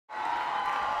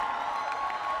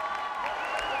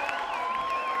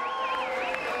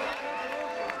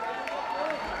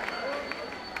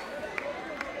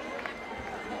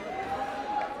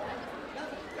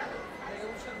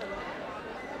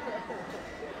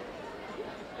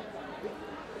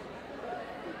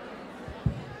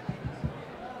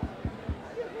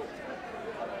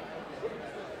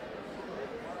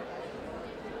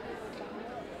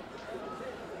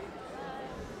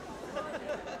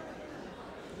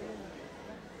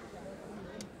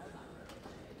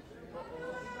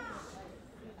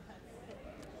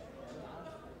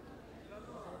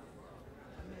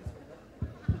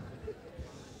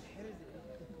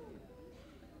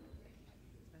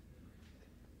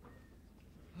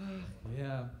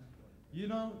Yeah. You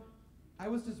know, I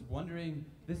was just wondering,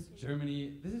 this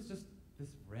Germany, this is just this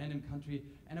random country,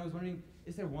 and I was wondering,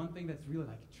 is there one thing that's really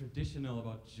like traditional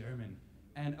about German?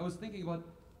 And I was thinking about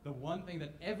the one thing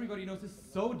that everybody knows is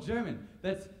so German.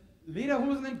 That's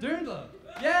Lederhosen and Dirndl.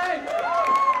 Yay!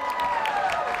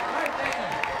 Right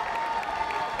there.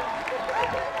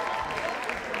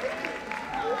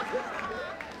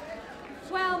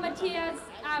 Well, Matthias,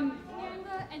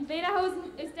 Dirndl and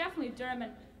Lederhosen is definitely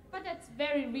German, but that's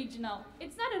very regional.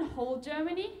 It's not in whole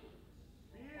Germany.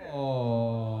 Oh.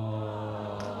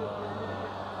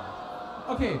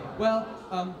 Okay, well,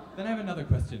 then I have another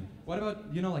question. What about,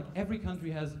 you know, like every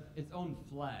country has its own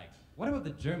flag. What about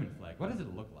the German flag? What does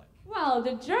it look like? Well,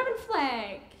 the German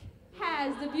flag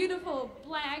has the beautiful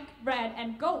black, red,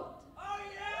 and gold. Oh,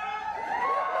 yeah!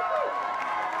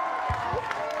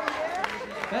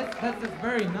 That's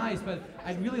very nice, but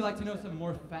I'd really like to know some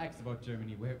more facts about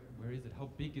Germany. Where is it? How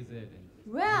big is it? And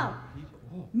Well,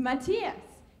 oh. Matthias,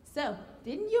 so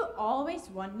didn't you always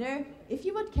wonder if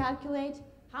you would calculate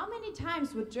how many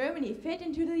times would Germany fit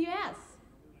into the US?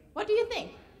 What do you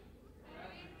think?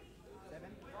 7.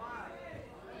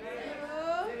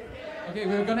 Okay,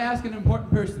 we're gonna ask an important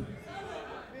person.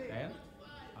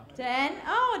 10?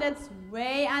 Oh, that's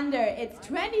way under. It's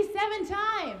 27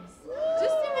 times.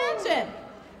 Just imagine.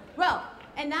 Well,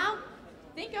 and now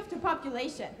think of the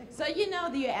population. So you know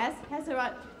the US has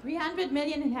around 300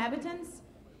 million inhabitants,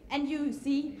 and you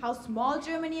see how small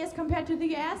Germany is compared to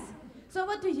the US. So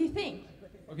what do you think?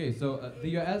 Okay, so the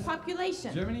US...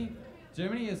 Population.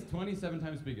 Germany is 27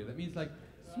 times bigger. That means like...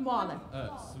 Smaller.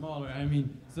 Smaller, I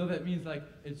mean, so that means like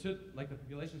it should, like the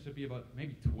population should be about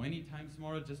maybe 20 times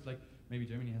smaller, just like maybe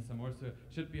Germany has some more, so it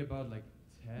should be about like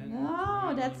 10.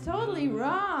 No, that's totally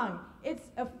wrong.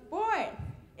 It's a fourth.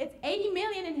 It's 80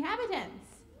 million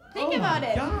inhabitants. Think about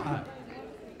it. Oh my God.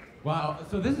 Wow,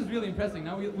 so this is really impressive.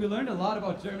 Now we learned a lot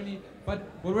about Germany, but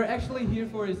what we're actually here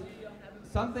for is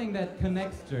something that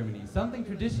connects Germany, something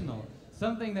traditional,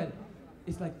 something that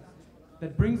is like,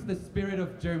 that brings the spirit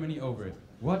of Germany over.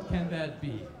 What can that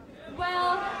be?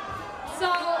 Well,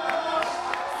 so...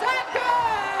 Soccer!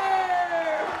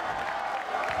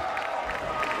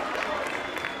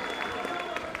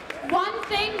 One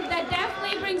thing that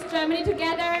definitely brings Germany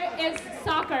together is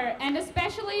soccer, and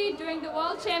especially during the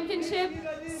World Championship,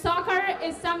 soccer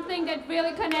is something that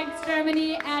really connects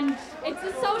Germany, and it's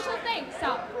a social thing,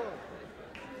 so